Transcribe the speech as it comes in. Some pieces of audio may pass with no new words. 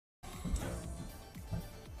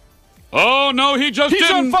Oh no, he just didn't.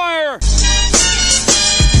 He's on fire!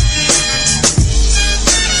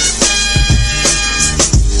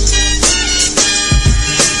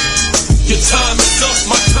 Your time is up,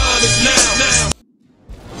 my time is now.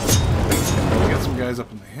 Alright, we got some guys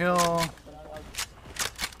up on the hill.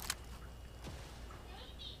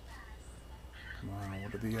 Come on,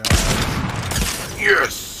 what are the odds?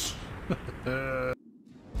 Yes!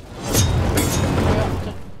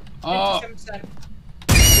 Oh.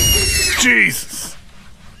 Jesus!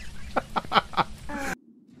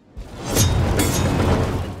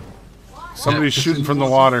 Somebody's shooting from the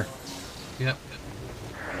water. Yep.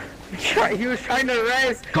 He was trying to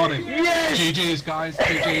res. Got him. Yes! GG's, guys.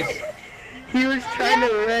 GG's. He was trying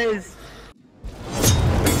to res.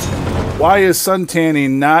 Why is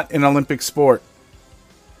suntanning not an Olympic sport?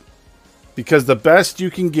 Because the best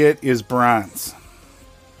you can get is bronze.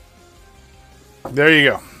 There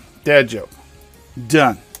you go. Dad joke.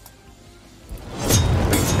 Done.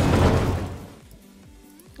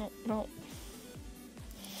 No.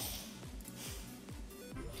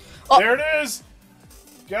 Oh. There it is!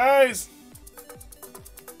 Guys!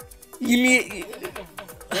 You need...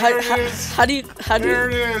 How do you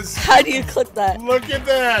click that? Look at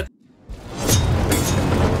that!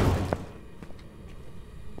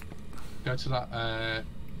 Go to that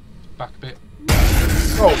back bit.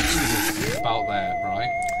 Oh, Jesus. About there,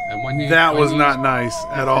 right? And when you that was not nice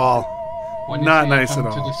at all. When not you nice come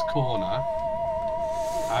at to all. this corner,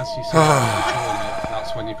 as you see the corner,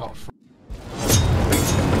 that's when you got.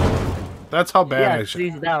 That's how bad I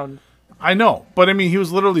he's down. I know, but I mean, he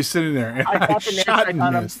was literally sitting there, and I thought the shot and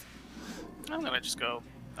on him. missed. I'm gonna just go.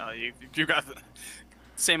 You got the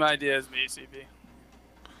same idea as me, CB.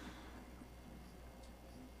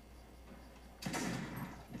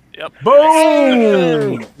 Yep.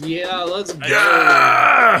 Boom! Yeah, let's go.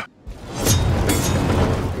 Yeah!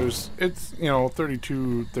 It's, you know,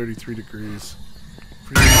 32, 33 degrees.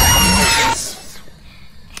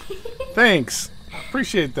 Thanks.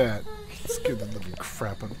 Appreciate that. Let's get the living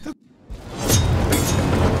crap out of this.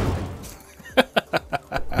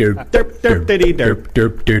 You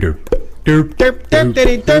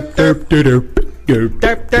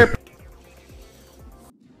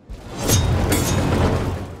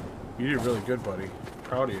did really good, buddy.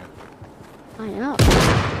 Proud of you. I know.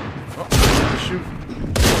 Oh, shoot.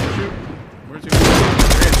 Shoot. Where's he going?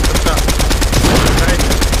 There he is. Up top. Nice.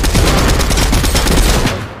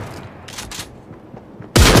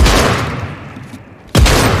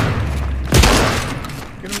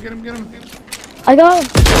 Get him. I got him.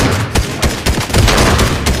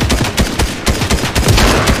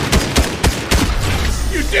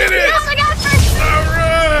 You did it! Yes, I got first. All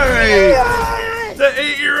right! The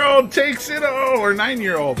 8-year-old takes it all, or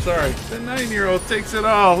 9-year-old, sorry. The 9-year-old takes it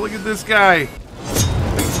all. Look at this guy.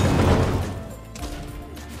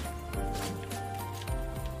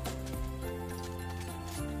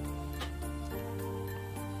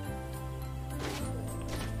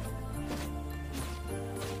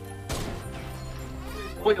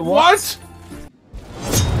 Wait, what?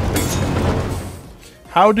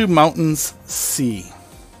 How do mountains see?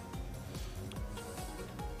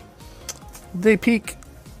 They peak.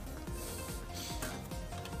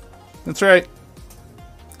 That's right.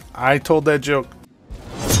 I told that joke.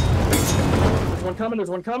 There's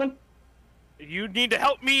one coming. You need to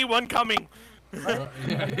help me. One coming.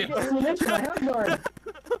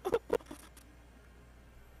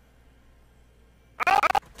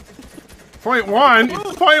 Point one.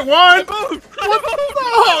 Point one. What?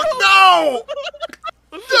 Oh no!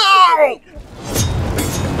 No!